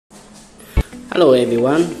Hello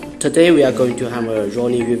everyone, today we are going to have a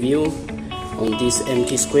rolling review on this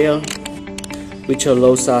empty square, which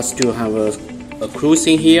allows us to have a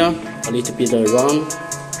cruising here, a little bit around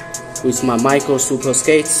with my micro super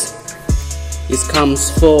skates. It comes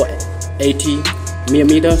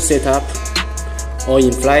 480mm setup, all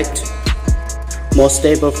in flight, more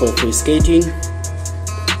stable for free skating.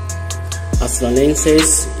 As the name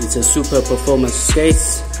says, it's a super performance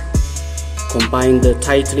skates. Combine the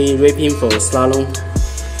tightly wrapping for slalom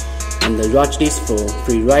and the ruggedness for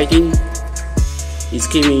free riding. It's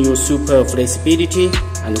giving you super flexibility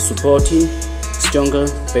and supporting,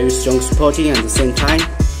 very strong supporting at the same time.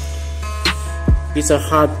 It's a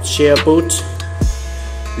hard shell boot,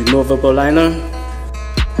 removable liner,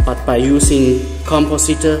 but by using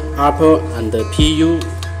composite upper and the PU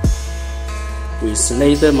with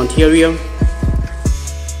leather material,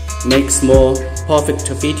 makes more perfect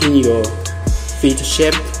fitting your feet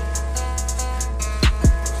shape.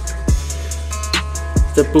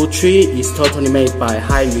 The boot tree is totally made by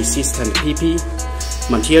high resistant PP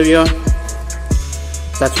material.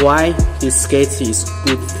 That's why this skate is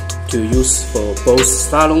good to use for both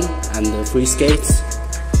slalom and free skates.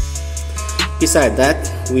 Besides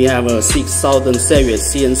that, we have a 6000 series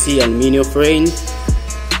CNC aluminum frame,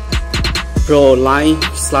 Pro Line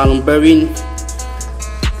slalom bearing,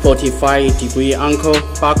 45-degree ankle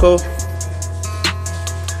buckle,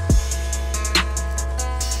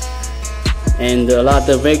 and a lot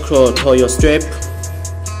of Velcro Toyo strap.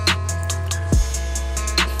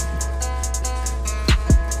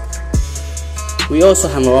 We also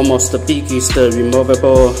have almost the biggest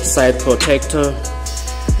removable side protector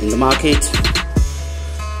in the market.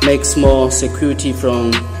 Makes more security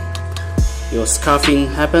from your scuffing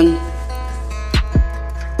happen.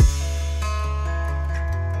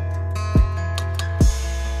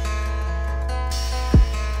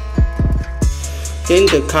 Then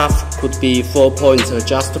the cuff could be 4-point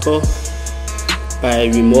adjustable by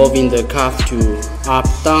removing the cuff to up,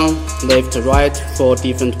 down, left, right, 4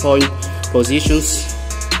 different point positions.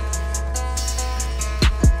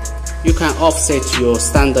 You can offset your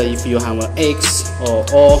standard if you have an X or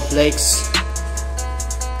all legs.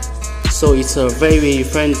 So it's a very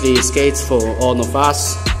friendly skate for all of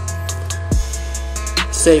us.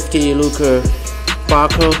 Safety looker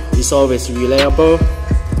buckle is always reliable.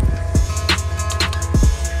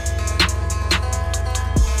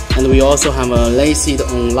 And we also have a laced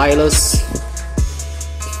on liners.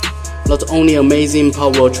 Not only amazing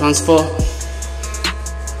power transfer,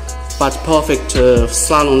 but perfect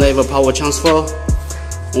slalom level power transfer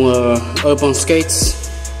on urban skates.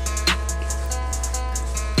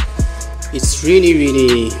 It's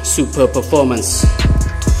really super performance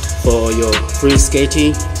for your free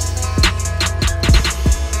skating.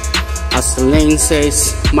 As the name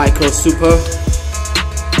says, micro super.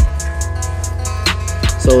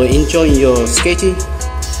 So enjoy your skating.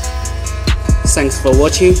 Thanks for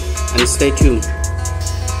watching and stay tuned.